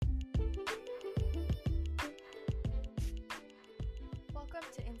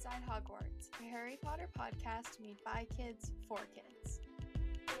at Hogwarts, a Harry Potter podcast made by kids for kids.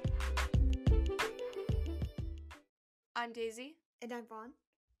 I'm Daisy. And I'm Vaughn.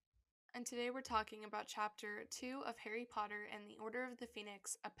 And today we're talking about Chapter 2 of Harry Potter and the Order of the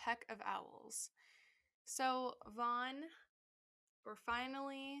Phoenix, A Peck of Owls. So, Vaughn, we're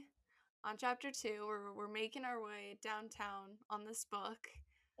finally on Chapter 2. We're making our way downtown on this book.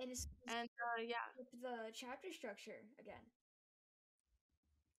 And the chapter structure again.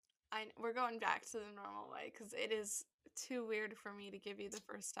 We're going back to the normal way because it is too weird for me to give you the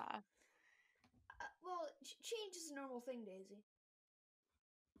first half. Change is a normal thing, Daisy.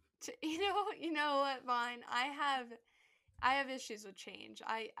 You know what, Vaughn? I have issues with change.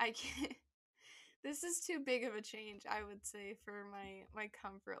 I can't. This is too big of a change, I would say, for my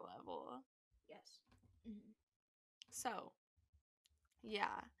comfort level. Yes. Mm-hmm. So,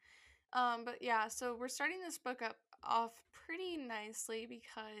 yeah. But yeah, so we're starting this book off pretty nicely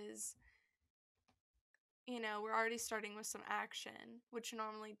because, we're already starting with some action, which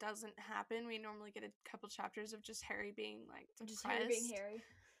normally doesn't happen. We normally get a couple chapters of just Harry being, depressed. Just Harry being Harry.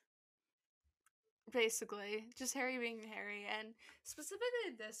 Basically, just Harry being Harry. And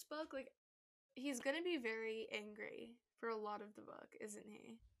specifically this book, he's gonna be very angry for a lot of the book, isn't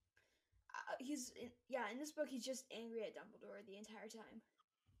he? In this book, he's just angry at Dumbledore the entire time.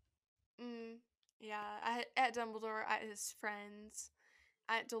 Yeah, at Dumbledore, at his friends,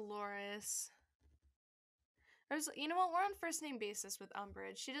 at Dolores. You know what? We're on first name basis with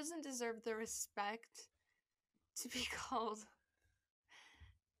Umbridge. She doesn't deserve the respect to be called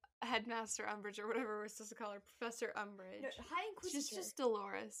Headmaster Umbridge or whatever we're supposed to call her, Professor Umbridge. No, High Inquisitor. She's just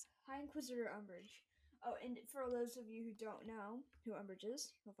Dolores. High Inquisitor Umbridge. Oh, and for those of you who don't know who Umbridge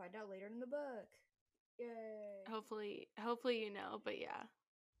is, you'll find out later in the book. Yay! Hopefully you know, but yeah.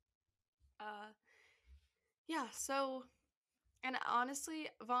 Yeah, so, and honestly,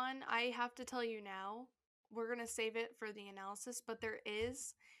 Vaughn, I have to tell you now, we're gonna save it for the analysis, but there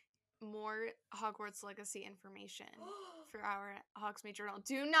is more Hogwarts Legacy information for our Hogsmeade Journal.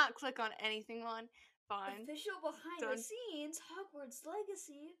 Do not click on anything, Vaughn. Official behind the scenes Hogwarts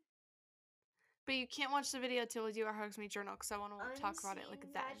Legacy. But you can't watch the video till we do our Hogsmeade Journal because I want to talk about it like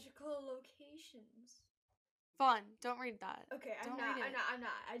that. Magical locations. Vaughn, don't read that. Okay, I'm not.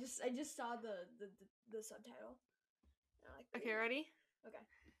 I just saw the subtitle. Okay, ready? Okay.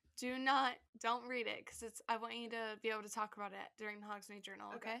 Don't read it because I want you to be able to talk about it during the Hogsmeade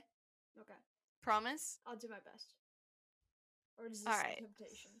Journal. Okay. Okay. Promise? I'll do my best. Or is this a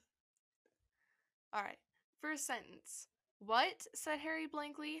temptation? All right. First sentence. What? Said Harry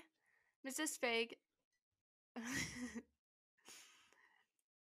blankly. Mrs. Fig.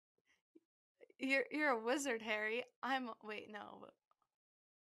 You're a wizard, Harry. Wait, no.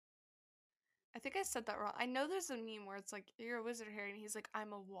 I think I said that wrong. I know there's a meme where it's like, you're a wizard, Harry, and he's like,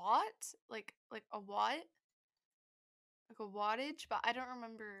 I'm a what? Like a what? Like a wattage? But I don't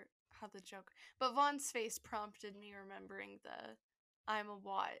remember how the joke. But Vaughn's face prompted me remembering the I'm a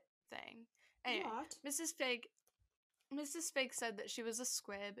what thing. Anyway, what? Mrs. Fig said that she was a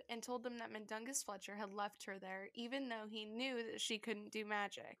squib and told them that Mundungus Fletcher had left her there, even though he knew that she couldn't do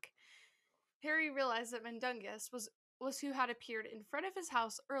magic. Harry realized that Mundungus was who had appeared in front of his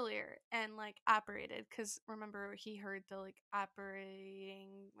house earlier and apparated, because remember he heard the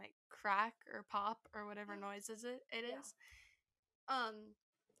apparating crack or pop or whatever noises it is.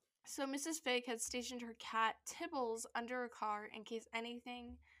 So Mrs. Fig had stationed her cat Tibbles under a car in case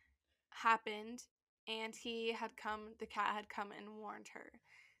anything happened, and the cat had come and warned her.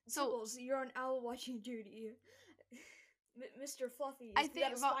 So Tibbles, you're on owl watching duty. Mr. Fluffy, I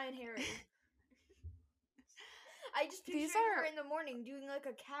think spy on Harry. I just picture her in the morning doing a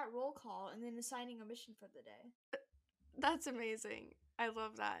cat roll call and then assigning a mission for the day. That's amazing. I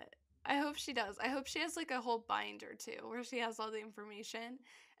love that. I hope she does. I hope she has a whole binder too, where she has all the information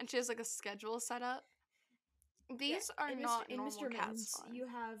and she has a schedule set up. These are not normal Mr. cats. Mittens, you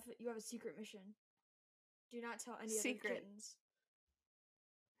have a secret mission. Do not tell any other kittens.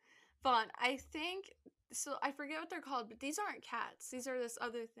 Vaughn, I think. So I forget what they're called, but these aren't cats. These are this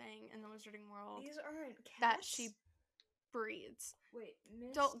other thing in the wizarding world. These aren't cats that she breeds. Wait,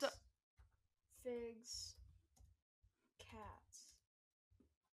 Miss Fig's cats.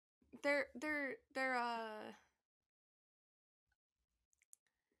 They're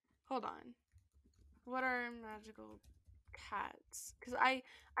Hold on. What are magical cats? Because I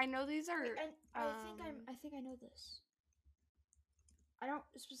know these are. Wait, I think I know this. I don't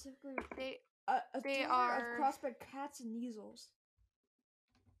specifically. They are of crossbred cats and Kneazles.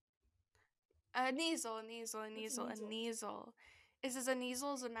 A Kneazle. A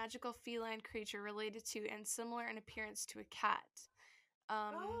Kneazle is a magical feline creature related to and similar in appearance to a cat.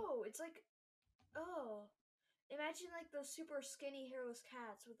 It's like, imagine like those super skinny hairless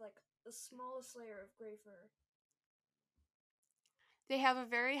cats with like the smallest layer of gray fur. They have a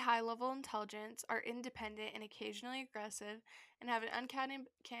very high level intelligence, are independent and occasionally aggressive, and have an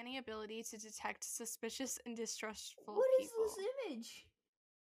uncanny ability to detect suspicious and distrustful people. What is this image?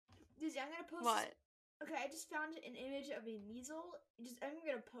 Dizzy, I'm gonna post. What? Okay, I just found an image of a Kneazle. I'm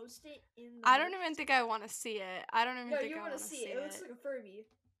gonna post it in. I don't even think I want to see it. I don't even think I want to see it. It looks like a Furby.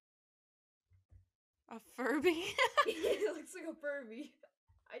 A Furby? It looks like a Furby.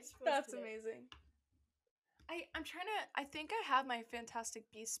 I just posted That's amazing. I'm trying to. I think I have my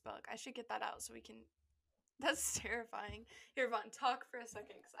Fantastic Beasts book. I should get that out so we can. That's terrifying. Here, Vaughn, talk for a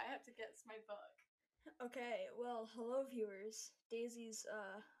second because I have to get my book. Okay, well, hello viewers. Daisy's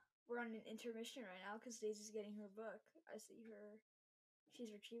we're on an intermission right now because Daisy's getting her book. I see her.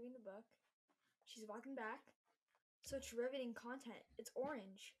 She's retrieving the book. She's walking back. Such riveting content. It's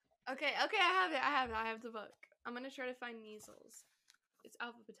orange. Okay, I have it. I have the book. I'm gonna try to find Kneazles. It's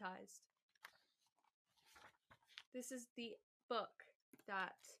alphabetized. This is the book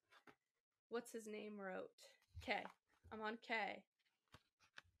that what's his name wrote. K. I'm on K.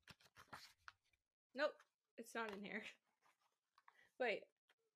 Nope, it's not in here. Wait,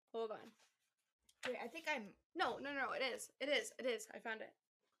 hold on. Wait, I think I'm. No, it is. It is. I found it.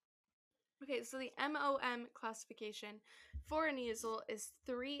 Okay, so the MOM classification for a Kneazle is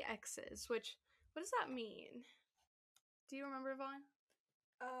 3 X's, which, what does that mean? Do you remember, Vaughn?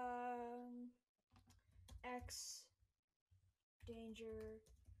 X, danger,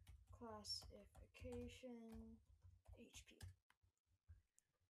 classification, HP.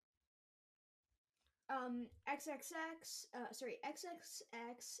 XXX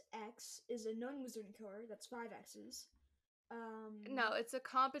is a known wizard killer. That's 5 X's. No, it's a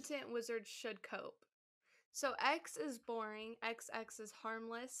competent wizard should cope. So X is boring, XX is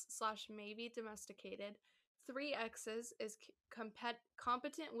harmless / maybe domesticated, 3 X's is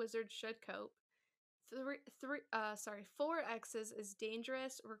competent wizard should cope, 4 X's is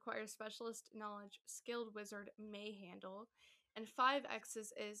dangerous, requires specialist knowledge, skilled wizard may handle, and 5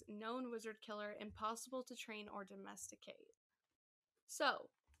 X's is known wizard killer, impossible to train or domesticate. So,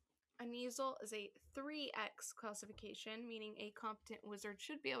 a Kneazle is a 3X classification, meaning a competent wizard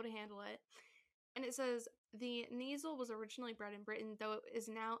should be able to handle it. And it says, the Kneazle was originally bred in Britain, though it is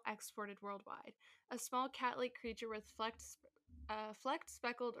now exported worldwide. A small cat-like creature with flecked,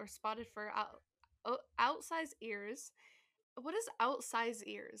 speckled, or spotted fur, outsized ears. What is outsized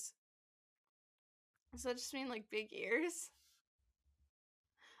ears? Does that just mean like big ears?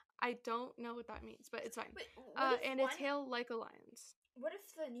 I don't know what that means, but it's fine. And a tail like a lion's. What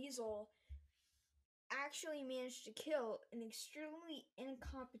if the Kneazle actually managed to kill an extremely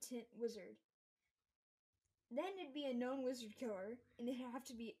incompetent wizard? Then it'd be a known wizard killer, and it'd have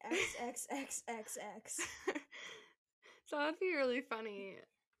to be XXXXX. So that'd be really funny.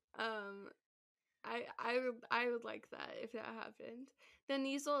 I would like that if that happened. The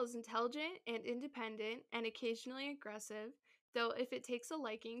Kneazle is intelligent and independent and occasionally aggressive, though if it takes a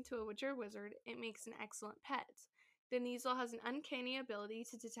liking to a witcher wizard, it makes an excellent pet. The Kneazle has an uncanny ability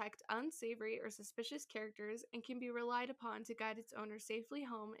to detect unsavory or suspicious characters and can be relied upon to guide its owner safely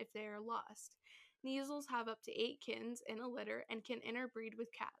home if they are lost. Kneazles have up to 8 kittens in a litter and can interbreed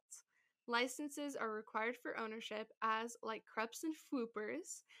with cats. Licenses are required for ownership as, like Kreps and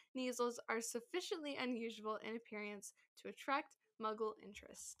Floopers, Kneazles are sufficiently unusual in appearance to attract Muggle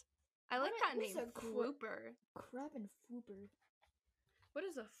interest. I like that name, Flooper. Krep and Flooper. What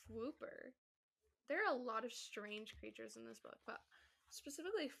is a Flooper? There are a lot of strange creatures in this book, but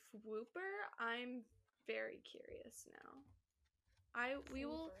specifically Flooper, I'm very curious now. We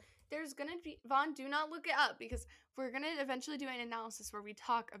will. There's gonna be Vaughn. Do not look it up because we're gonna eventually do an analysis where we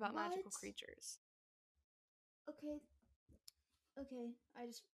talk about magical creatures. Okay. I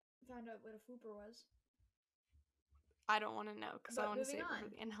just found out what a Flooper was. I don't want to know because I want to save it for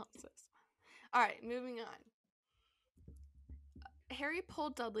the analysis. All right, moving on. Harry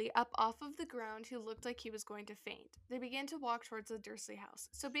pulled Dudley up off of the ground, who looked like he was going to faint. They began to walk towards the Dursley house.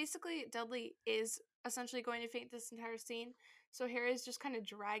 So basically, Dudley is essentially going to faint this entire scene. So Harry's just kind of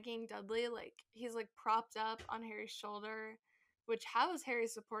dragging Dudley, like he's like propped up on Harry's shoulder, which how is Harry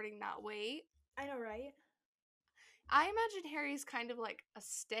supporting that weight? I know, right? I imagine Harry's kind of like a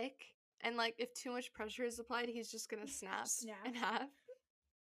stick, and like if too much pressure is applied, he's just gonna snap in half.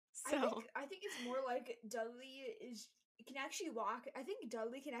 So I think it's more like Dudley can actually walk. I think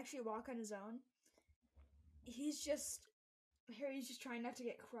Dudley can actually walk on his own. Harry's just trying not to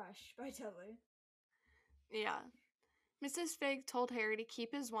get crushed by Dudley. Yeah. Mrs. Fig told Harry to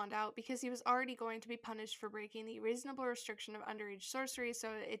keep his wand out because he was already going to be punished for breaking the reasonable restriction of underage sorcery, so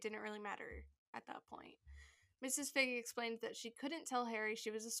it didn't really matter at that point. Mrs. Fig explained that she couldn't tell Harry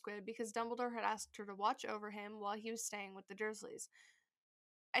she was a squib because Dumbledore had asked her to watch over him while he was staying with the Dursleys.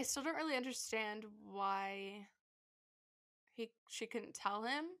 I still don't really understand why she couldn't tell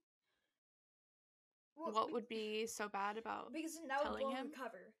him. Well, What would be so bad about because now it telling blow him? her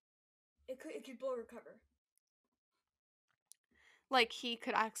cover. It could blow her cover. Like he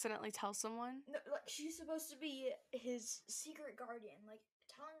could accidentally tell someone? No, like she's supposed to be his secret guardian. Like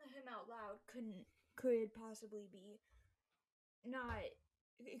telling him out loud could possibly be not.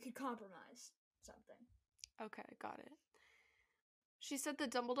 It could compromise something. Okay, got it. She said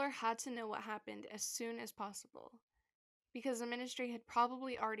that Dumbledore had to know what happened as soon as possible, because the Ministry had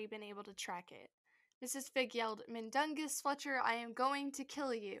probably already been able to track it. Mrs. Fig yelled, "Mundungus Fletcher, I am going to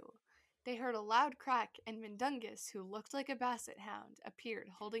kill you!" They heard a loud crack, and Mundungus, who looked like a basset hound, appeared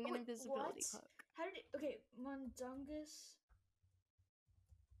holding an invisibility what? cloak. How did it? Okay, Mundungus.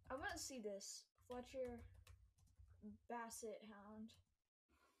 I want to see this. Fletcher, basset hound.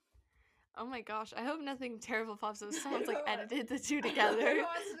 Oh my gosh, I hope nothing terrible pops up. Someone's I like want- edited the two I together.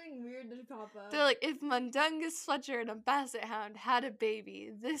 want something weird to pop up. They're like, if Mundungus Fletcher and a basset hound had a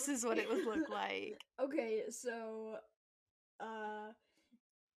baby, this is what it would look like. Okay, so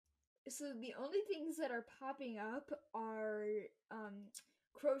so the only things that are popping up are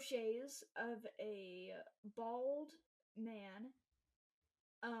crochets of a bald man,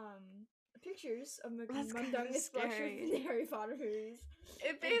 pictures of That's kinda Mundungus Fletcher scary. from the Harry Potter movies.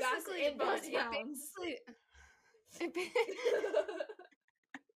 It And basically, and Basset hounds.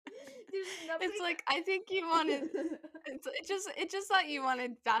 There's nothing. It's like, I think you wanted, it just thought you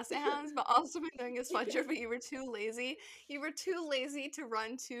wanted basset hounds, but also Mundungus Fletcher, but you were too lazy. You were too lazy to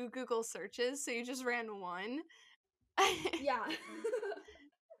run 2 Google searches, so you just ran 1. Yeah.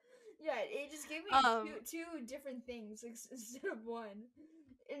 Yeah, it just gave me two different things instead of one.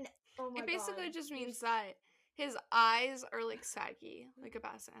 And oh my god. It basically just means that his eyes are like saggy, like a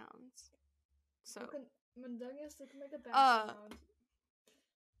basset hound's. So Mundungus looking like a basset hound.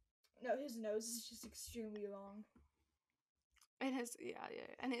 No, his nose is just extremely long. And his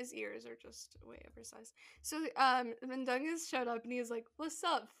and his ears are just way oversized. So Mundungus showed up and he was like, "What's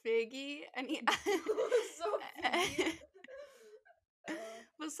up, Figgy?" And he What's up, Figgy?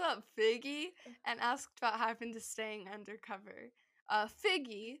 "What's up, Figgy?" And asked what happened to staying undercover.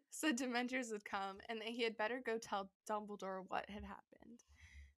 Figgy said Dementors would come and that he had better go tell Dumbledore what had happened.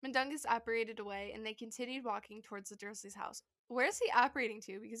 Mundungus apparated away and they continued walking towards the Dursleys' house. Where's he apparating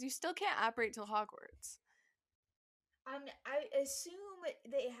to? Because you still can't apparate till Hogwarts. I assume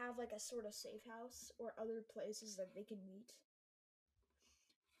they have like a sort of safe house or other places that they can meet.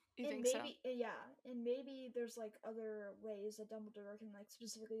 You and think maybe, so? Yeah, and maybe there's like other ways that Dumbledore can like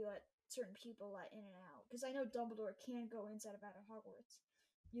specifically let certain people let in and out. Because I know Dumbledore can go inside of out of Hogwarts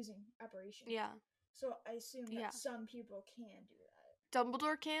using apparition. Yeah. So I assume that some people can do that.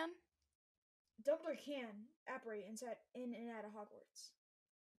 Dumbledore can? Dumbledore can apparate in and out of Hogwarts.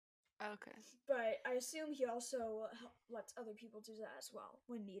 Okay. But I assume he also lets other people do that as well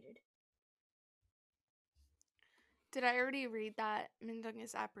when needed. Did I already read that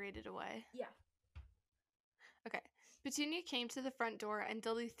Mundungus apparated away? Yeah. Okay. Petunia came to the front door and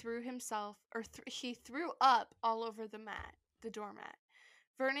Dudley threw himself, he threw up all over the doormat.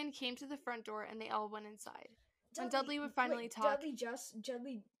 Vernon came to the front door and they all went inside. When Dudley would finally talk... Dudley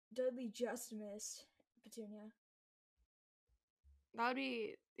just missed Petunia. That would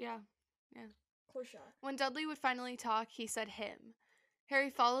be... yeah. Close shot. When Dudley would finally talk, he said him. Harry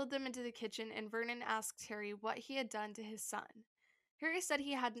followed them into the kitchen and Vernon asked Harry what he had done to his son. Harry said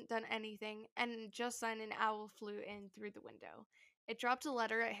he hadn't done anything, and just then an owl flew in through the window. It dropped a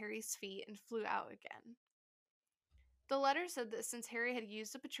letter at Harry's feet and flew out again. The letter said that since Harry had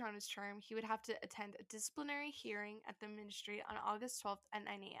used the Patronus charm, he would have to attend a disciplinary hearing at the Ministry on August 12th at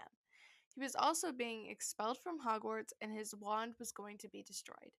 9 a.m. He was also being expelled from Hogwarts, and his wand was going to be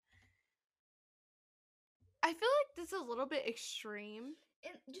destroyed. I feel like this is a little bit extreme.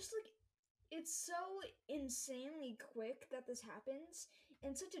 And just like, it's so insanely quick that this happens,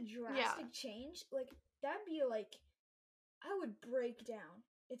 and such a drastic change. Like, that'd be like, I would break down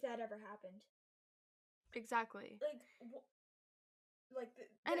if that ever happened. Exactly.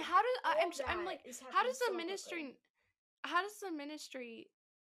 And how does I'm like, how does the Ministry, how does the Ministry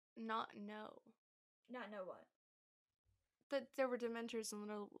not know? Not know what? That there were Dementors in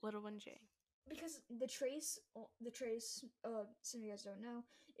Little Wenjing. Because the trace, some of you guys don't know,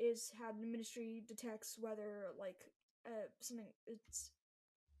 is how the Ministry detects whether, like, something, it's,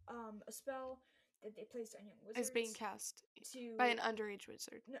 a spell that they placed on young wizards Is being cast to by an underage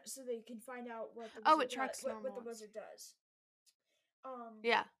wizard. no, so they can find out what the Oh, wizard it tracks what the normal ones. wizard does.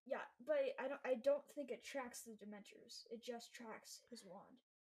 Yeah. Yeah, but I don't think it tracks the Dementors. It just tracks his wand.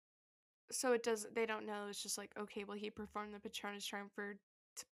 So it does. They don't know. It's just like, okay, well, he performed the Patronus charm for,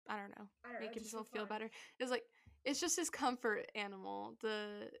 I don't know, make just for himself feel fun. better. It's like, it's just his comfort animal.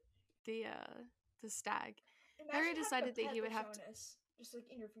 The stag. Imagine Harry having a decided that pet he would have to. Patronus, just like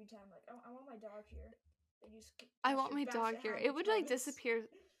in your free time, like I want my dog here. And you just I that's want your my dog basset here. hound It would like Patronus. disappear.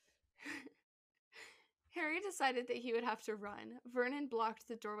 Harry decided that he would have to run. Vernon blocked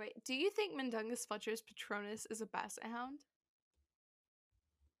the doorway. Do you think Mundungus Fletcher's Patronus is a basset hound?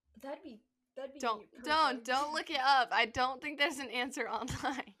 That'd be Don't perfect. look it up. I don't think there's an answer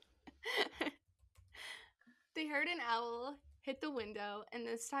online. They heard an owl hit the window, and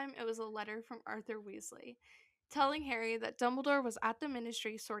this time it was a letter from Arthur Weasley, telling Harry that Dumbledore was at the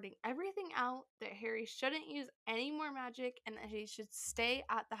Ministry sorting everything out, that Harry shouldn't use any more magic, and that he should stay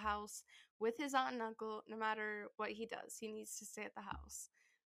at the house with his aunt and uncle no matter what he does. He needs to stay at the house.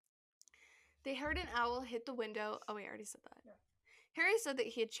 They heard an owl hit the window. Oh, wait, I already said that. Yeah. Harry said that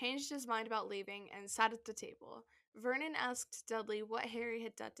he had changed his mind about leaving and sat at the table. Vernon asked Dudley what Harry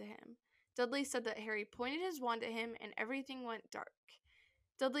had done to him. Dudley said that Harry pointed his wand at him and everything went dark.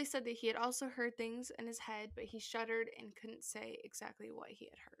 Dudley said that he had also heard things in his head, but he shuddered and couldn't say exactly what he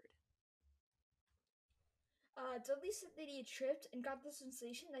had heard. Dudley said that he had tripped and got the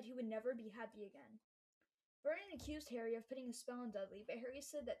sensation that he would never be happy again. Vernon accused Harry of putting a spell on Dudley, but Harry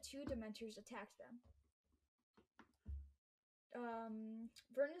said that 2 Dementors attacked them.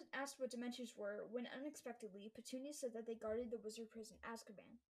 Vernon asked what Dementors were when unexpectedly Petunia said that they guarded the wizard prison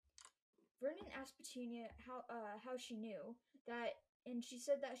Azkaban. Vernon asked Petunia how she knew that, and she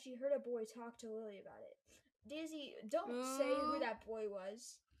said that she heard a boy talk to Lily about it. Daisy, don't say who that boy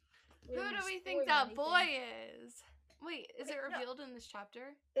was. Who do we think that boy is? Wait, is it revealed in this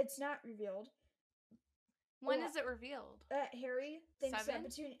chapter? It's not revealed. When is it revealed? Harry thinks 7? that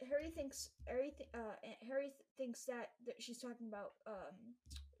Petunia. Harry thinks that she's talking about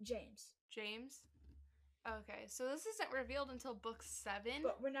James. James? Okay, so this isn't revealed until book 7?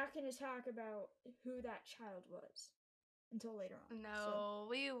 But we're not going to talk about who that child was until later on. No,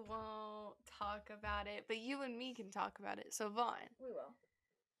 we won't talk about it, but you and me can talk about it. So, Vaughn. We will.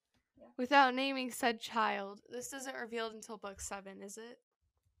 Yeah. Without naming said child, this isn't revealed until book 7, is it?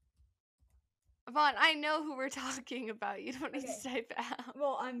 Vaughn, I know who we're talking about. You don't need to type it out.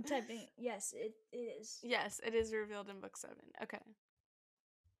 Well, I'm typing. Yes, it is. Yes, it is revealed in book 7. Okay.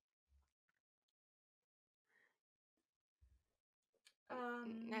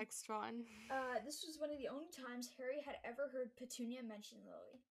 Next one. This was one of the only times Harry had ever heard Petunia mention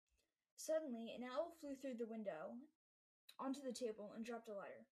Lily. Suddenly, an owl flew through the window onto the table and dropped a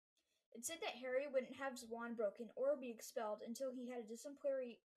letter. It said that Harry wouldn't have his wand broken or be expelled until he had a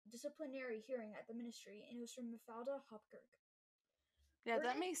disciplinary hearing at the Ministry, and it was from Mafalda Hopkirk. Yeah,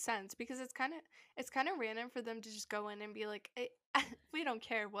 that makes sense because it's kind of random for them to just go in and be like, hey, we don't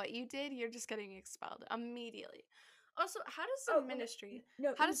care what you did, you're just getting expelled immediately. Also, how does the Ministry?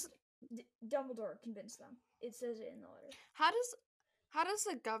 No, how does Dumbledore convince them? It says it in the letter. How does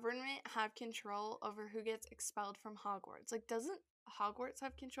the government have control over who gets expelled from Hogwarts? Like, doesn't Hogwarts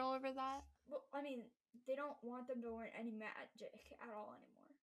have control over that? Well, I mean, they don't want them to learn any magic at all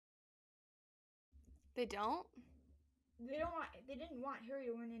anymore. They don't? They didn't want Harry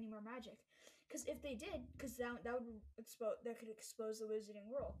to learn any more magic. Because if they did, because that could expose the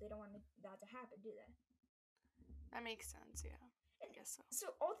wizarding world. They don't want that to happen, do they? That makes sense, yeah. I guess so. So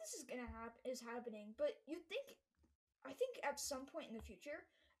all this is happening, but I think at some point in the future,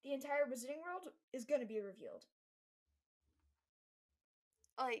 the entire wizarding world is gonna be revealed.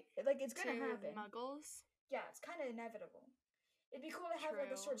 Like it's gonna happen. Muggles? Yeah, it's kind of inevitable. It'd be cool to have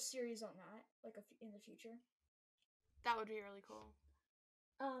like a sort of series on that, like in the future. That would be really cool.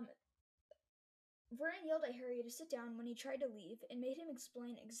 Vernon yelled at Harry to sit down when he tried to leave and made him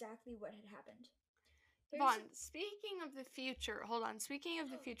explain exactly what had happened. Vaughn, speaking of the future, hold on. Speaking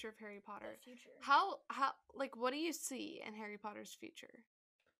of the future of Harry Potter, how like what do you see in Harry Potter's future?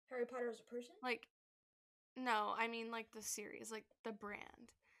 Harry Potter as a person? Like, no, I mean like the series, like the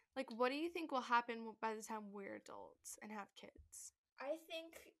brand. Like, what do you think will happen by the time we're adults and have kids? I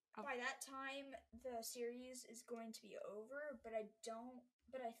think by that time the series is going to be over, but I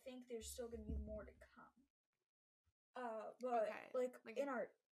think there's still going to be more to come. But like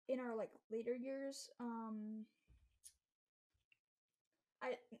in our like later years,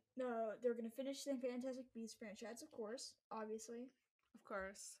 they're gonna finish the Fantastic Beasts franchise, of course, obviously. Of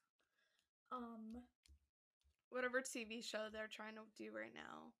course. Whatever TV show they're trying to do right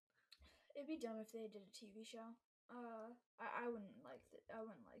now. It'd be dumb if they did a TV show. I wouldn't like I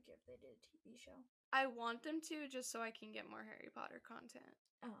wouldn't like it if they did a TV show. I want them to just so I can get more Harry Potter content.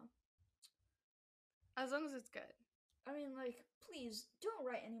 Uh, As long as it's good. I mean, like, please don't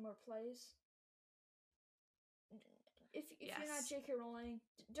write any more plays. If Yes. you're not J.K. Rowling,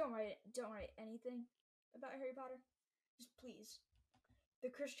 don't write anything about Harry Potter. Just please. The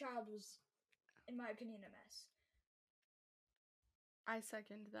Cursed Child was, in my opinion, a mess. I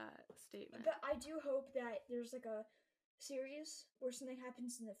second that statement. But I do hope that there's like a series where something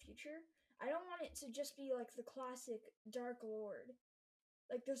happens in the future. I don't want it to just be like the classic Dark Lord.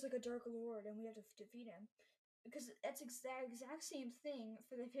 Like there's like a Dark Lord and we have to defeat him. Because that's the exact same thing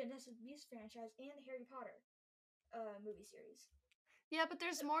for the Fantastic Beasts franchise and the Harry Potter movie series. Yeah, but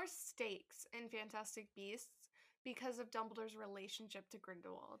there's more stakes in Fantastic Beasts because of Dumbledore's relationship to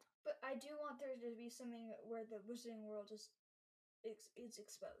Grindelwald. But I do want there to be something where the Wizarding World is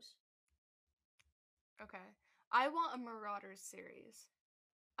exposed. Okay. I want a Marauders series.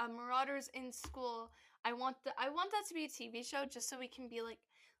 A Marauders in school. I want that to be a TV show just so we can be like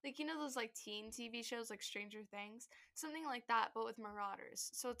you know those like teen TV shows like Stranger Things, something like that, but with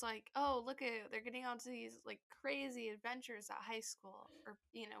Marauders. So it's like, oh, look at they're getting onto these like crazy adventures at high school, or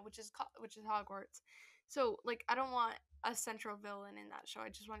which is Hogwarts. So like I don't want a central villain in that show. I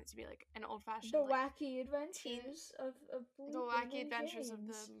just want it to be like an old fashioned wacky adventures of the wacky adventures James. of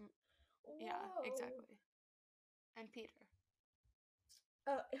the yeah, exactly. And Peter.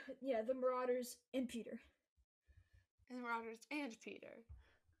 Yeah, the Marauders and Peter. And the Marauders and Peter.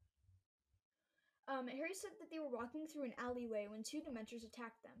 Harry said that they were walking through an alleyway when two Dementors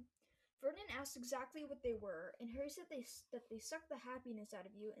attacked them. Vernon asked exactly what they were, and Harry said that they sucked the happiness out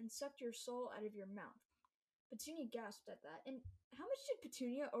of you and sucked your soul out of your mouth. Petunia gasped at that. And how much did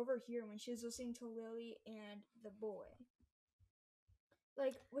Petunia overhear when she was listening to Lily and the boy?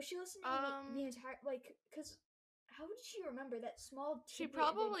 Like, was she listening the entire, like, because how would she remember that small She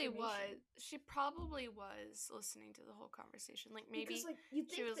probably was. She probably was listening to the whole conversation. Like, maybe because, like,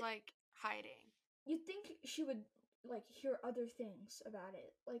 she was, like, hiding. You'd think she would, like, hear other things about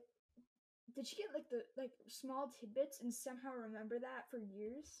it. Like, did she get, like, the, like, small tidbits and somehow remember that for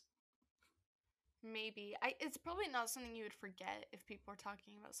years? Maybe. It's probably not something you would forget if people were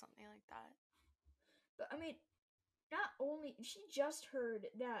talking about something like that. But, I mean, not only... She just heard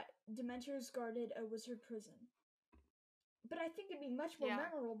that Dementors guarded a wizard prison. But I think it'd be much more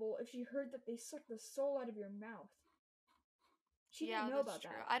memorable if she heard that they sucked the soul out of your mouth. She didn't know about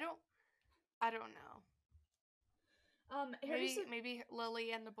that. I don't know. Harry said... maybe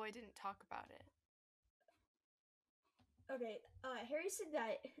Lily and the boy didn't talk about it. Okay, Harry said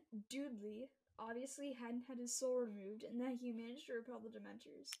that Dudley obviously hadn't had his soul removed and that he managed to repel the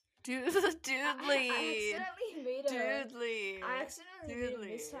Dementors. Dudley! I accidentally made Dudley. made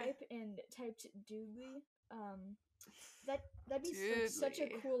a mistype and typed Dudley. That'd be like, such a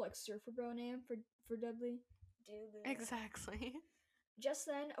cool like surfer bro name for Dudley. Dudley. Exactly. Just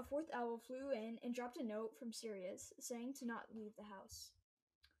then, a fourth owl flew in and dropped a note from Sirius saying to not leave the house.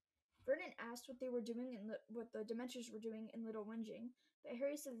 Vernon asked what they were doing and what the Dementors were doing in Little Whinging, but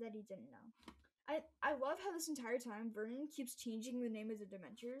Harry said that he didn't know. I love how this entire time Vernon keeps changing the name of the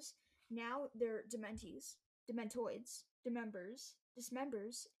Dementors. Now they're Dementies, Dementoids, Demembers,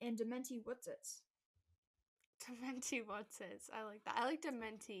 Dismembers, and Dementi-Whatsits. Dementi-Whatsits. I like that. I like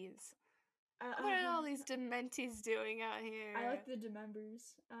Dementies. What are all these Dementies doing out here? I like the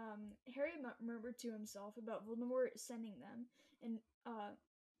Demembers. Harry murmured to himself about Voldemort sending them, and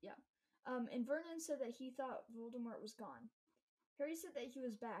and Vernon said that he thought Voldemort was gone. Harry said that he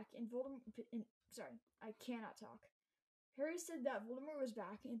was back, and I cannot talk. Harry said that Voldemort was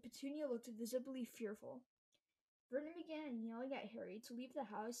back, and Petunia looked visibly fearful. Vernon began yelling at Harry to leave the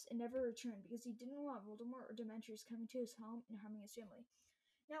house and never return because he didn't want Voldemort or Dementors coming to his home and harming his family.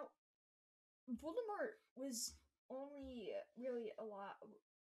 Now, Voldemort was only really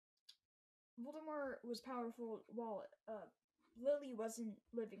Voldemort was powerful while Lily wasn't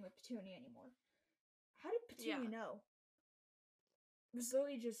living with Petunia anymore. How did Petunia know? Was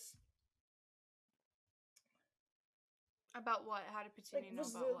Lily just... About what? How did Petunia know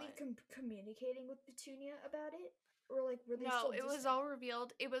about what? Was Lily communicating with Petunia about it? Or, like, were they No, still it was all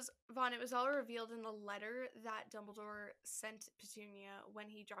revealed. It was all revealed in the letter that Dumbledore sent Petunia when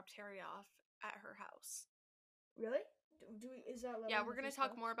he dropped Harry off at her house. Really? Is that letter? Yeah, we're gonna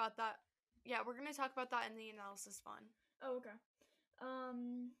talk more about that. Yeah, we're gonna talk about that in the analysis fund. Oh, okay.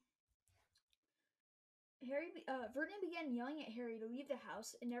 Vernon began yelling at Harry to leave the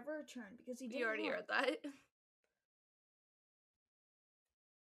house and never return because he didn't. You already heard that.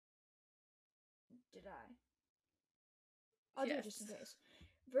 Did I? I'll do it just in case.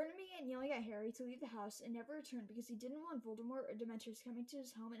 Vernon began yelling at Harry to leave the house and never return because he didn't want Voldemort or Dementors coming to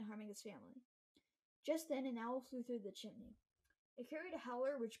his home and harming his family. Just then, an owl flew through the chimney. It carried a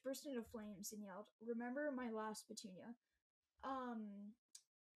howler which burst into flames and yelled, "Remember my last, Petunia."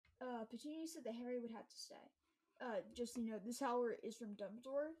 Petunia said that Harry would have to stay. Just so you know, this howler is from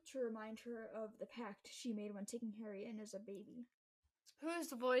Dumbledore to remind her of the pact she made when taking Harry in as a baby.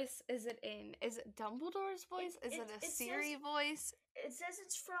 Whose voice is it in? Is it Dumbledore's voice? Is it a Siri voice? It says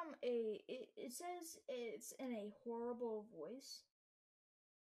it's from a. It says it's in a horrible voice.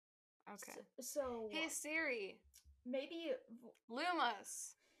 Okay. So hey Siri. Maybe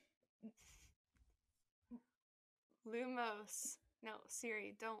Lumos. Lumos. No,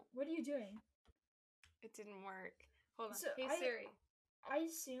 Siri, don't. What are you doing? It didn't work. Hold on. So hey Siri. I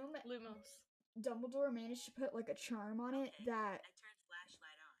assume Lumos. Dumbledore managed to put like a charm on it that. I turned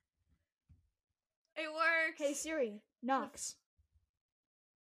flashlight on. It works. Hey Siri, Knox.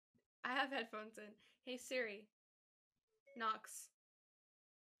 I have headphones in. Hey Siri. Knox.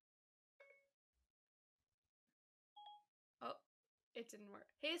 Oh, it didn't work.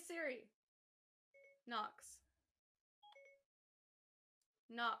 Hey Siri. Knox.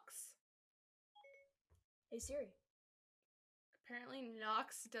 Knox. Hey Siri. Apparently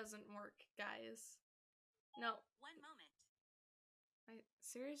Knox doesn't work, guys. No. One moment.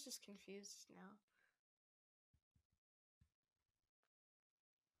 Siri's just confused now.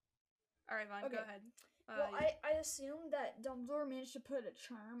 Alright, Vaughn, Okay. go ahead. Well, I assume that Dumbledore managed to put a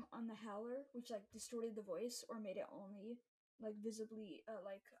charm on the howler, which like distorted the voice or made it only like visibly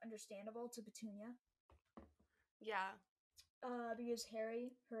like understandable to Petunia. Yeah. Because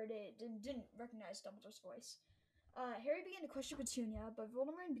Harry heard it, didn't recognize Dumbledore's voice. Harry began to question Petunia, but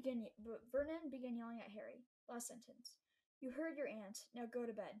Vernon began yelling at Harry. Last sentence. You heard your aunt. Now go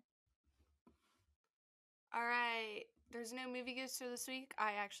to bed. Alright. There's no movie ghosts for this week.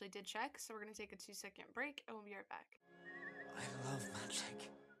 I actually did check, so we're going to take a 2-second break, and we'll be right back. I love magic.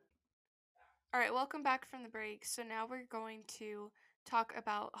 Alright, welcome back from the break. So now we're going to talk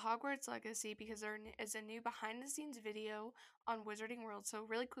about Hogwarts Legacy because there is a new behind-the-scenes video on Wizarding World. So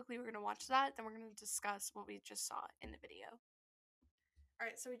really quickly, we're going to watch that, then we're going to discuss what we just saw in the video.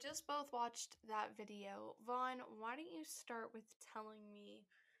 Alright, so we just both watched that video. Vaughn, why don't you start with telling me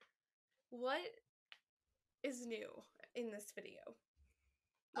what is new in this video?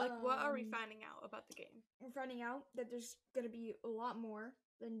 Like, what are we finding out about the game? We're finding out that there's going to be a lot more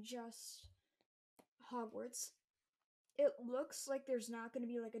than just Hogwarts. It looks like there's not going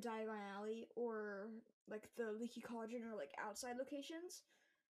to be like a Diagon Alley or like the Leaky Cauldron or like outside locations,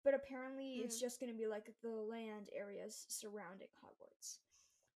 but apparently it's just going to be like the land areas surrounding Hogwarts.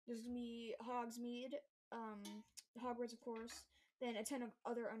 There's going to be Hogsmeade, Hogwarts of course, then a ton of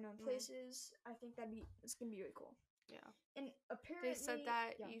other unknown places. I think it's going to be really cool. Yeah. And apparently they said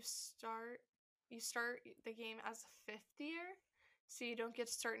that you start the game as a 5th year, so you don't get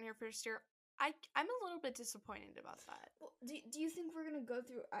to start in your first year. I'm a little bit disappointed about that. Well, do you think we're gonna go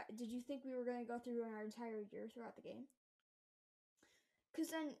through? Did you think we were gonna go through our entire year throughout the game?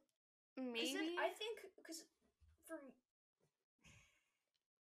 Because then maybe I think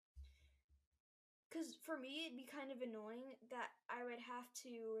for me it'd be kind of annoying that I would have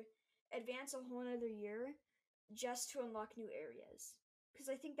to advance a whole another year just to unlock new areas. Because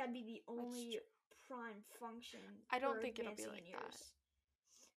I think that'd be the only prime function. I don't think it'll be like that.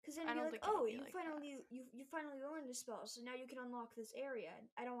 Because then you'd be like, oh, you finally learned the spell, so now you can unlock this area.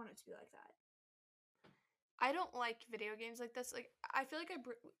 I don't want it to be like that. I don't like video games like this. Like, I feel like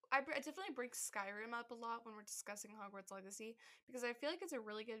I definitely bring Skyrim up a lot when we're discussing Hogwarts Legacy because I feel like it's a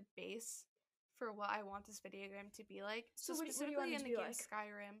really good base for what I want this video game to be like. So specifically in the game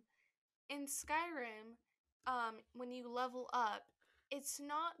Skyrim. In Skyrim, when you level up, it's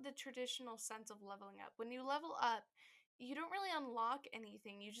not the traditional sense of leveling up. When you level up, you don't really unlock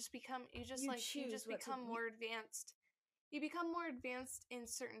anything. You just become more advanced. You become more advanced in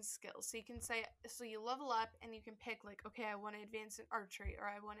certain skills. So you can say, so you level up and you can pick like, okay, I want to advance in archery, or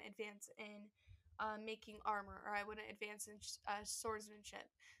I want to advance in making armor, or I want to advance in swordsmanship.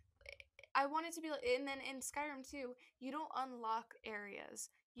 I want it to be like, and then in Skyrim too, you don't unlock areas.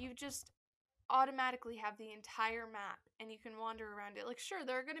 You just automatically have the entire map and you can wander around it. Like, sure,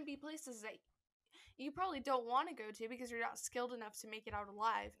 there are going to be places that you probably don't want to go to because you're not skilled enough to make it out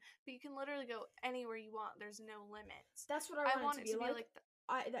alive, but you can literally go anywhere you want. There's no limits. That's what I want it to be like.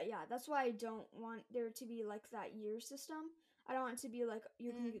 That's why I don't want there to be like that year system. I don't want it to be like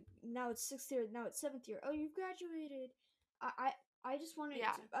now it's 6th year, now it's 7th year. Oh, you've graduated. I just want it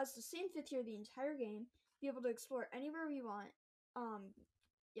as the same 5th year the entire game. Be able to explore anywhere we want.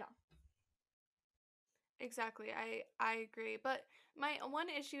 Exactly. I agree. But my one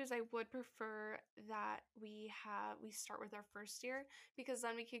issue is I would prefer that we start with our first year because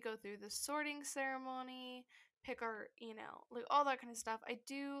then we could go through the sorting ceremony, pick our, like all that kind of stuff. I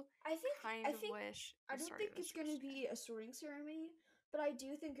do I think kind I of think wish I we don't started think this it's gonna first year. be a sorting ceremony, but I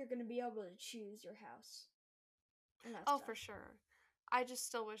do think you're gonna be able to choose your house and that Oh, stuff. for sure. I just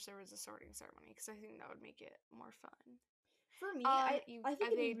still wish there was a sorting ceremony because I think that would make it more fun. For me, I think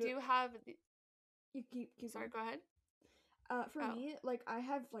They it'd be do have you keep sorry, going. go ahead. For Oh. me, like I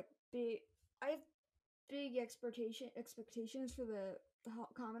have big expectations for the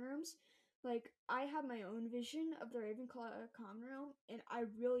common rooms. Like I have my own vision of the Ravenclaw common room, and I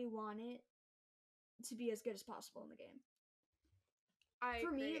really want it to be as good as possible in the game. I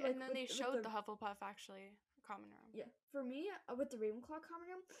For me, agree. like And then they with showed the the Hufflepuff actually common room. yeah, for me with the Ravenclaw common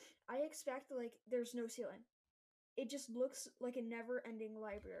room, I expect like there's no ceiling. It just looks like a never-ending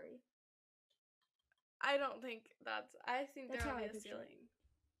library. I think That's there'll how be I a picture it. ceiling.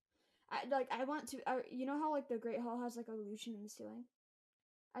 I want to. You know how like the Great Hall has like an illusion in the ceiling.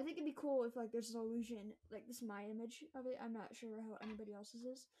 I think it'd be cool if like there's an illusion. Like this is my image of it. I'm not sure how anybody else's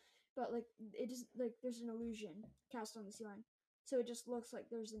is, but like it just like there's an illusion cast on the ceiling, so it just looks like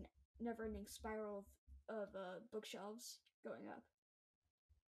there's an never-ending spiral of bookshelves going up.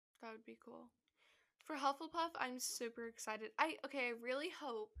 That would be cool. For Hufflepuff, I'm super excited. I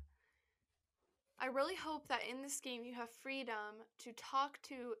really hope that in this game you have freedom to talk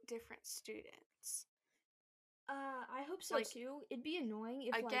to different students. I hope so Like, too. again, It'd be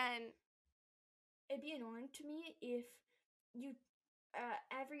annoying to me if you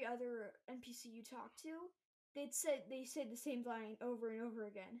every other NPC you talk to, they said the same line over and over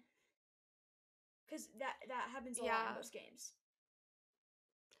again. Cuz that happens a lot in yeah. most games.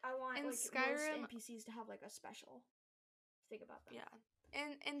 I want In like most Skyrim, NPCs to have like a special thing about them. yeah.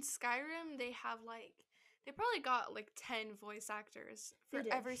 In Skyrim, they probably got like 10 voice actors They for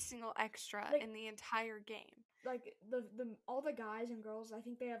did. every single extra Like- in the entire game. Like the all the guys and girls, I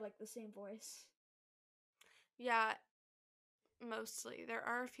think they have like the same voice. Yeah, mostly. There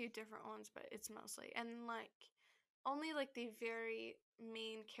are a few different ones, but it's mostly. And like only like the very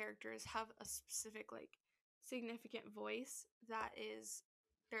main characters have a specific like significant voice that is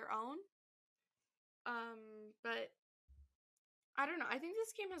their own. But I don't know. I think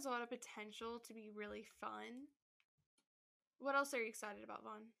this game has a lot of potential to be really fun. What else are you excited about,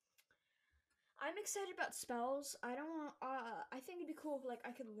 Vaughn? I'm excited about spells. I don't want. I think it'd be cool if like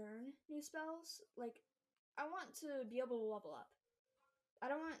I could learn new spells. Like, I want to be able to level up. I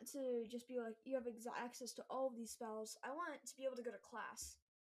don't want to just be like you have access to all of these spells. I want to be able to go to class.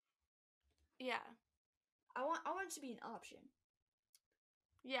 Yeah. I want it to be an option.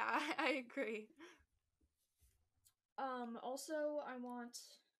 Yeah, I agree. Also, I want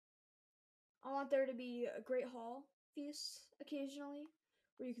there to be a Great Hall feast occasionally,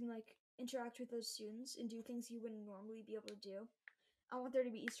 where you can like interact with those students and do things you wouldn't normally be able to do. I want there to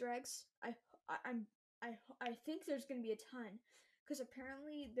be Easter eggs. I think there's gonna be a ton, because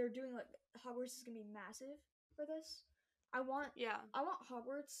apparently they're doing like Hogwarts is gonna be massive for this. Yeah. I want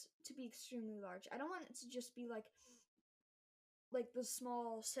Hogwarts to be extremely large. I don't want it to just be like the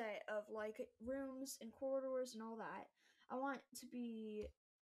small set of like rooms and corridors and all that. I want it to be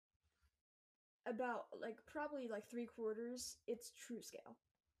about like probably like 3/4 its true scale.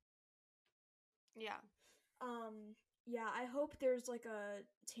 Yeah. Yeah, I hope there's like a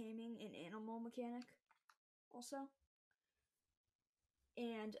taming an animal mechanic also.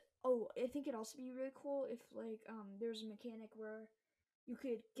 And oh, I think it'd also be really cool if like there's a mechanic where you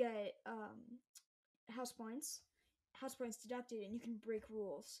could get house points deducted, and you can break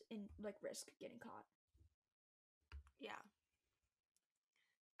rules and like risk getting caught. Yeah.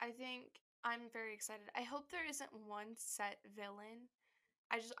 I think I'm very excited. I hope there isn't one set villain.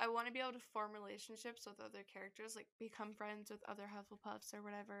 I want to be able to form relationships with other characters, like become friends with other Hufflepuffs or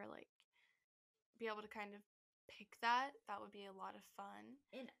whatever, like be able to kind of pick that. That would be a lot of fun.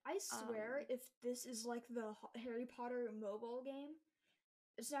 And I swear, if this is like the Harry Potter mobile game,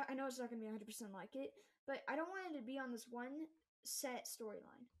 it's not. I know it's not gonna be 100% like it, but I don't want it to be on this one set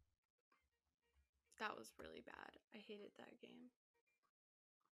storyline. That was really bad. I hated that game.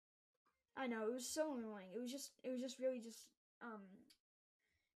 I know it was so annoying. It was just really just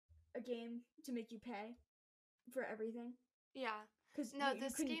a game to make you pay for everything. Yeah. Because No, you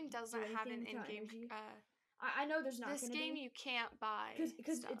this couldn't game do doesn't have an anything without in-game. energy. I know there's not This gonna game be, you can't buy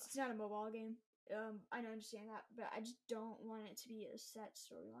because stuff. it's not a mobile game. I understand that, but I just don't want it to be a set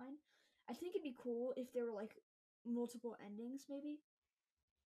storyline. I think it'd be cool if there were like multiple endings, maybe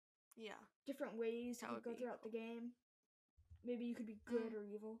Yeah. different ways That you would could go be throughout the cool. game. Maybe you could be good or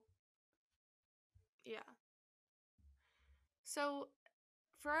evil. Yeah. So,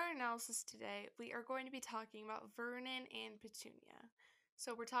 for our analysis today, we are going to be talking about Vernon and Petunia.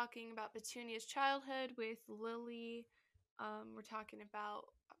 So, we're talking about Petunia's childhood with Lily. We're talking about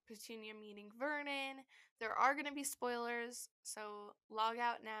Petunia meeting Vernon. There are going to be spoilers, so log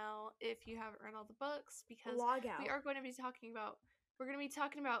out now if you haven't read all the books, because Log out. we're going to be talking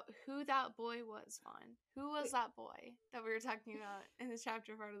about who that boy was, Vaughn. Who was that boy that we were talking about in the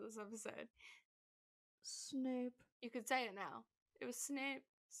chapter part of this episode? Snape. You could say it now. It was Snape,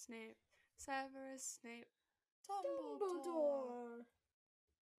 Severus Snape, Dumbledore.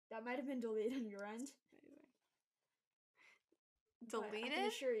 That might have been deleted on your end. but I can Deleted?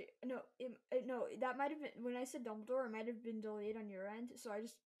 assure you, no, that might have been when I said Dumbledore. It might have been deleted on your end. So I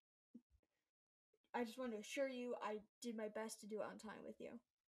just want to assure you, I did my best to do it on time with you.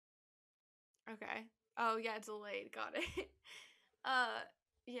 Okay. Oh yeah, delayed. Got it.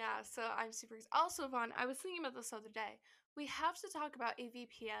 Yeah. So I'm super. Also, Vaughn, I was thinking about this the other day. We have to talk about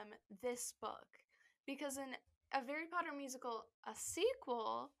AVPM this book because in a Harry Potter musical, a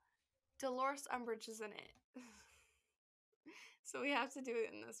sequel, Dolores Umbridge is in it. So we have to do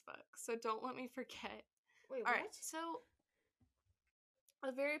it in this book. So don't let me forget. Wait, All what? right. So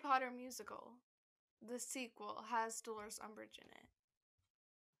a Harry Potter musical, the sequel has Dolores Umbridge in it.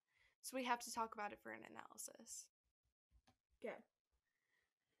 So we have to talk about it for an analysis. Okay.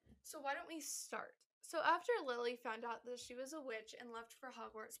 So why don't we start? So after Lily found out that she was a witch and left for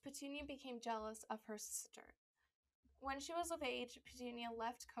Hogwarts, Petunia became jealous of her sister. When she was of age, Petunia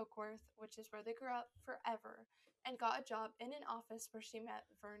left Cokeworth, which is where they grew up, forever, and got a job in an office where she met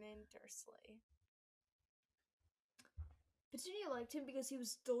Vernon Dursley. Petunia liked him because he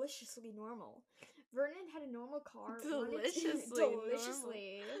was deliciously normal. Vernon had a normal car.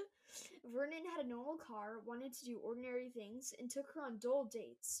 Deliciously. Vernon had a normal car, wanted to do ordinary things, and took her on dull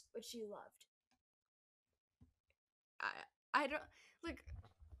dates, which she loved. I don't like.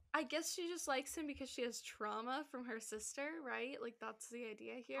 I guess she just likes him because she has trauma from her sister, right? Like that's the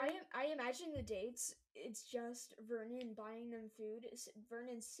idea here. I imagine the dates. It's just Vernon buying them food.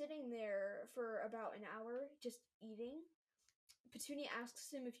 Vernon sitting there for about an hour just eating. Petunia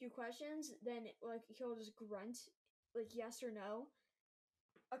asks him a few questions, then like he'll just grunt like yes or no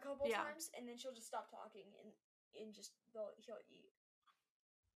a couple times, and then she'll just stop talking and just he'll eat.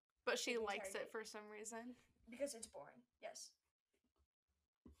 But she likes it for some reason. Because it's boring. Yes.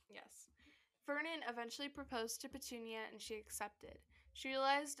 Yes. Vernon eventually proposed to Petunia and she accepted. She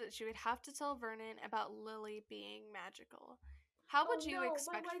realized that she would have to tell Vernon about Lily being magical. How would you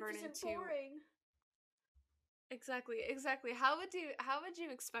expect Vernon to boring. Exactly. How would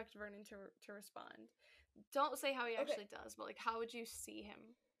you expect Vernon to respond? Don't say how he actually does, but like how would you see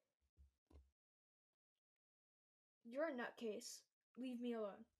him? You're a nutcase. Leave me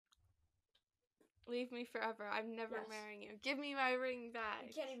alone. Leave me forever. I'm never marrying you. Give me my ring back.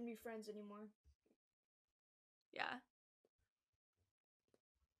 We can't even be friends anymore. Yeah.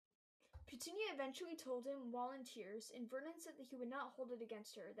 Petunia eventually told him while in tears, and Vernon said that he would not hold it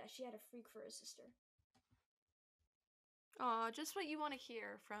against her that she had a freak for a sister. Aw, just what you want to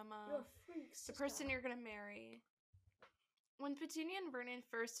hear from the person you're gonna marry. When Petunia and Vernon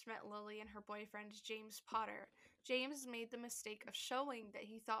first met Lily and her boyfriend James Potter, James made the mistake of showing that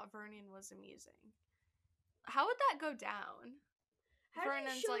he thought Vernon was amusing. How would that go down?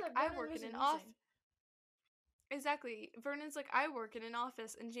 Vernon's like, I work in an office. Exactly. Vernon's like, I work in an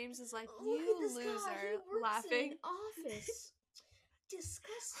office, and James is like, you loser, laughing. In an office.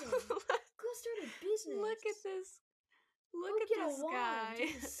 Disgusting. Go start a business. Look at this. Look at this guy.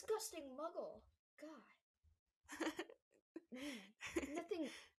 Disgusting muggle. God. Nothing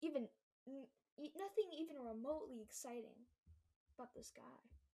even remotely exciting about this guy.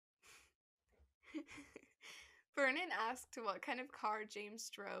 Vernon asked what kind of car James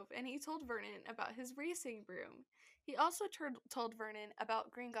drove, and he told Vernon about his racing broom. He also told Vernon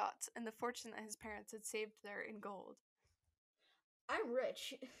about Gringotts and the fortune that his parents had saved there in gold. I'm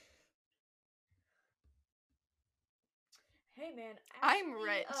rich. Hey man, actually, I'm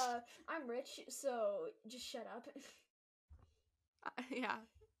rich. I'm rich, so just shut up. Yeah.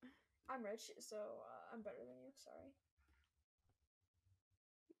 I'm rich, so I'm better than you. Sorry.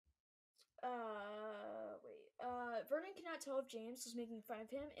 Vernon could not tell if James was making fun of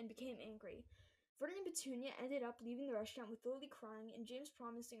him and became angry. Vernon and Petunia ended up leaving the restaurant with Lily crying and James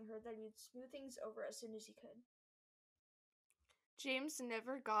promising her that he would smooth things over as soon as he could. James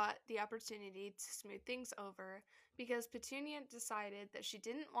never got the opportunity to smooth things over because Petunia decided that she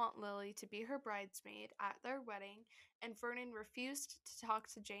didn't want Lily to be her bridesmaid at their wedding, and Vernon refused to talk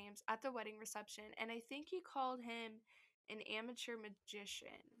to James at the wedding reception, and I think he called him an amateur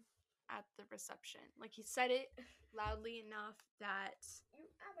magician. at the reception. Like, he said it loudly enough that You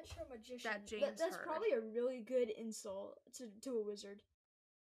amateur magician. That James That's heard. probably a really good insult to a wizard.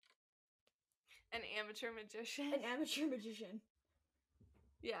 an amateur magician. An amateur magician.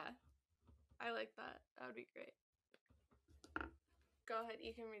 Yeah. I like that. That would be great. Go ahead,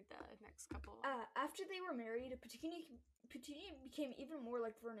 you can read the next couple. After they were married, Petunia became even more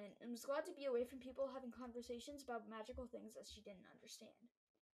like Vernon and was glad to be away from people having conversations about magical things that she didn't understand.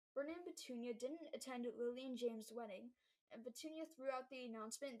 Vernon and Petunia didn't attend Lily and James' wedding, and Petunia threw out the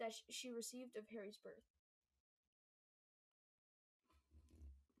announcement that she received of Harry's birth.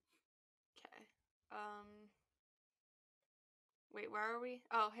 Okay. Wait, where are we?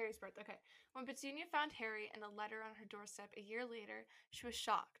 Oh, Harry's birth. Okay. When Petunia found Harry and a letter on her doorstep a year later, she was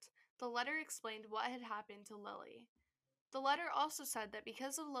shocked. The letter explained what had happened to Lily. The letter also said that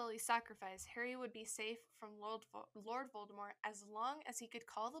because of Lily's sacrifice, Harry would be safe from Lord Voldemort as long as he could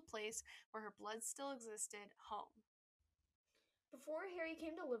call the place where her blood still existed home. Before Harry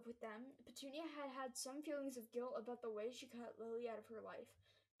came to live with them, Petunia had had some feelings of guilt about the way she cut Lily out of her life,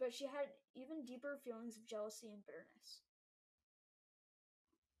 but she had even deeper feelings of jealousy and bitterness.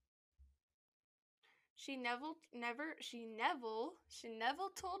 She never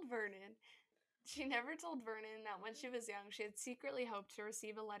told Vernon. She never told Vernon that when she was young, she had secretly hoped to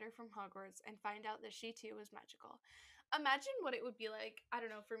receive a letter from Hogwarts and find out that she too was magical. Imagine what it would be like, I don't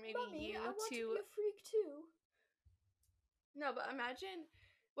know, for maybe Mommy, you I want to to... be a freak too. No, but imagine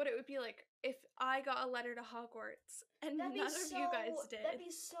what it would be like if I got a letter to Hogwarts and none of you guys did. That'd be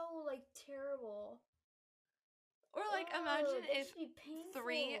so, like, terrible. Or, like, imagine that'd if just be painful.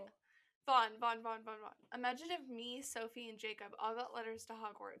 Vaughn. Imagine if me, Sophie, and Jacob all got letters to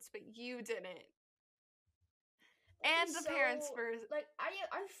Hogwarts, but you didn't. And the parents were... Like,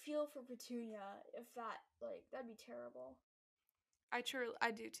 I feel for Petunia if that, like, that'd be terrible. I do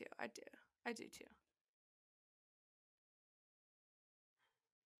too. I do too.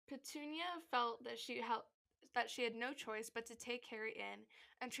 Petunia felt that she had no choice but to take Harry in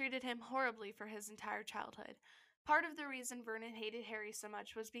and treated him horribly for his entire childhood. Part of the reason Vernon hated Harry so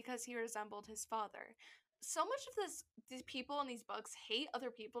much was because he resembled his father. So much of these people in these books hate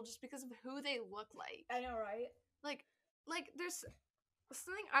other people just because of who they look like. I know, right? Like there's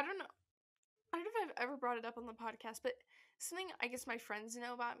something, I don't know if I've ever brought it up on the podcast, but something I guess my friends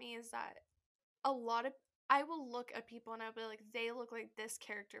know about me is that I will look at people and I'll be like, they look like this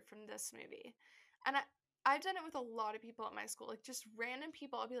character from this movie. And I've done it with a lot of people at my school, like just random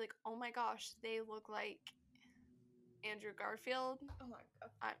people. I'll be like, oh my gosh, they look like Andrew Garfield. Oh my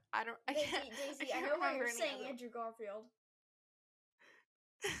god. Daisy, I know why you're saying Andrew Garfield.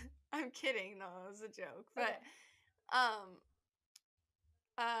 I'm kidding, no, it was a joke. But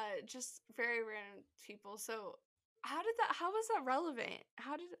okay. Just very random people. So how was that relevant?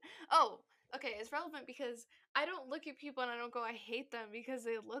 Okay, it's relevant because I don't look at people and I don't go, I hate them because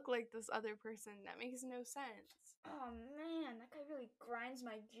they look like this other person. That makes no sense. Oh man, that guy really grinds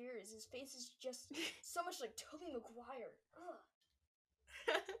my gears. His face is just so much like Tobey Maguire. Ugh.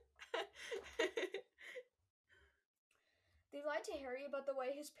 They lied to Harry about the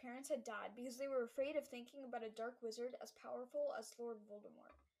way his parents had died because they were afraid of thinking about a dark wizard as powerful as Lord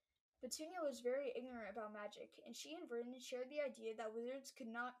Voldemort. Petunia was very ignorant about magic, and she and Vernon shared the idea that wizards could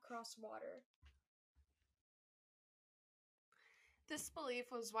not cross water. This belief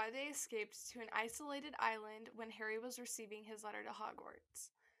was why they escaped to an isolated island when Harry was receiving his letter to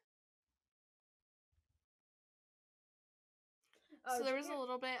Hogwarts. So there was a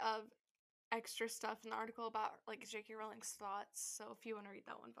little bit of extra stuff in the article about like J.K. Rowling's thoughts, so if you want to read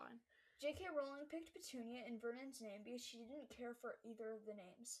that one, fine. J.K. Rowling picked Petunia and Vernon's name because she didn't care for either of the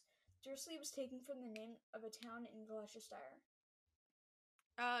names. Dursley was taken from the name of a town in Gloucestershire.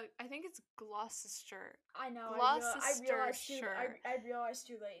 I think it's Gloucester. I know. Gloucestershire. I realized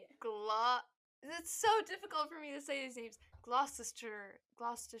too late. It's so difficult for me to say these names. Gloucestershire.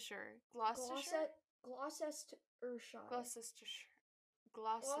 Gloucestershire.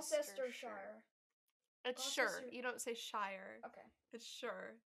 It's sure. You don't say shire. Okay. It's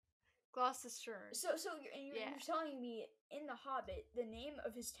sure. Gloucestershire. So you're telling me in The Hobbit, the name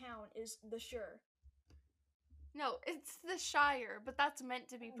of his town is the Shire. No, it's the Shire, but that's meant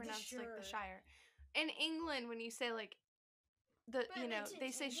to be pronounced like the Shire. In England, when you say like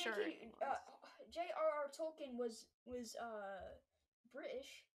they say Shire. J.R.R. Tolkien was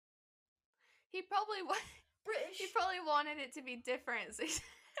British. He probably British. He probably wanted it to be different, so he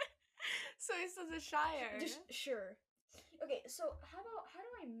says the Shire. Just sure. Okay, so how do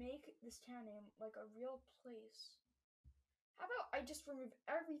I make this town name like a real place? How about I just remove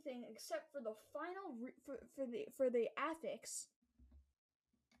everything except for the final for the affix?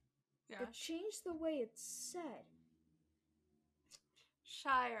 Yeah. but change the way it's said.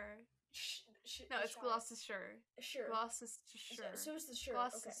 Shire. No, it's Shire. Gloucestershire. Sure. Gloucestershire. So it's the sure. Okay.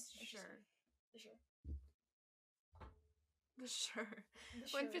 Gloucestershire. The sure. The Sure. The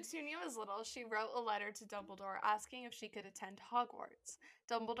When sure. Petunia was little, she wrote a letter to Dumbledore asking if she could attend Hogwarts.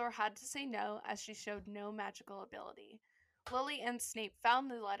 Dumbledore had to say no, as she showed no magical ability. Lily and Snape found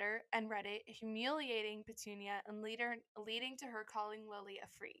the letter and read it, humiliating Petunia and leading to her calling Lily a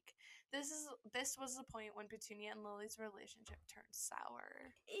freak. This was the point when Petunia and Lily's relationship turned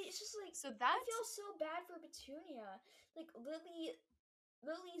sour. It's just like, So I that's feel so bad for Petunia. Like Lily,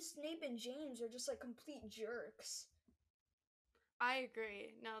 Snape, and James are just like complete jerks. I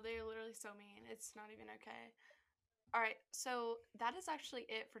agree. No, they're literally so mean. It's not even okay. All right, so that is actually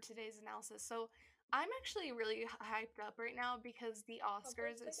it for today's analysis. So I'm actually really hyped up right now because the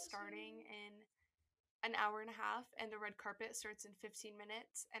Oscars is Legacy. starting in an hour and a half and the red carpet starts in 15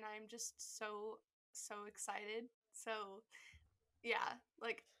 minutes and I'm just so excited. So yeah,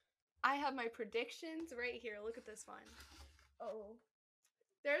 like I have my predictions right here. Look at this one. Oh.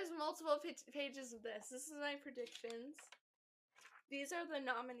 There's multiple pages of this. This is my predictions. These are the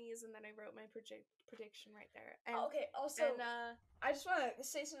nominees, and then I wrote my prediction right there. And, okay. Also, and I just want to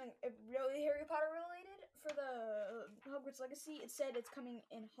say something really Harry Potter related for the Hogwarts Legacy. It said it's coming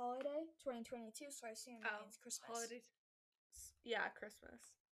in holiday 2022, so I assume it means Christmas. Holidays. Yeah,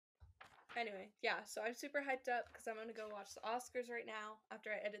 Christmas. Anyway, yeah. So I'm super hyped up because I'm gonna go watch the Oscars right now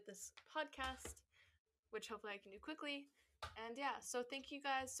after I edit this podcast, which hopefully I can do quickly. And yeah, so thank you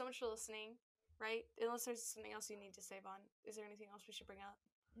guys so much for listening. Right? Unless there's something else you need to say, Vaughn. Is there anything else we should bring up?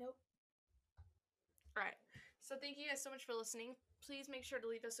 Nope. Alright. So thank you guys so much for listening. Please make sure to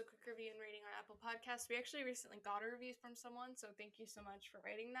leave us a quick review and rating on Apple Podcasts. We actually recently got a review from someone, so thank you so much for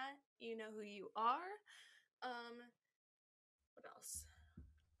writing that. You know who you are. What else?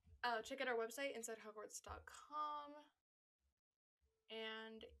 Check out our website, InsideHogwarts.com.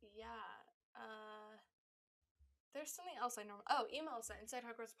 And yeah, there's something else I normally... Oh, email us at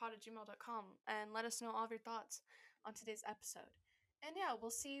InsideHogwartsPod@gmail.com and let us know all of your thoughts on today's episode. And yeah,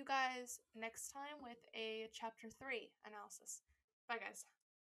 we'll see you guys next time with a Chapter 3 analysis. Bye, guys.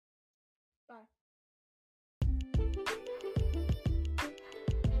 Bye.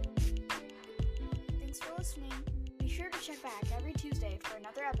 Thanks for listening. Be sure to check back every Tuesday for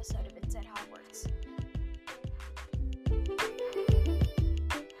another episode of Inside Hogwarts.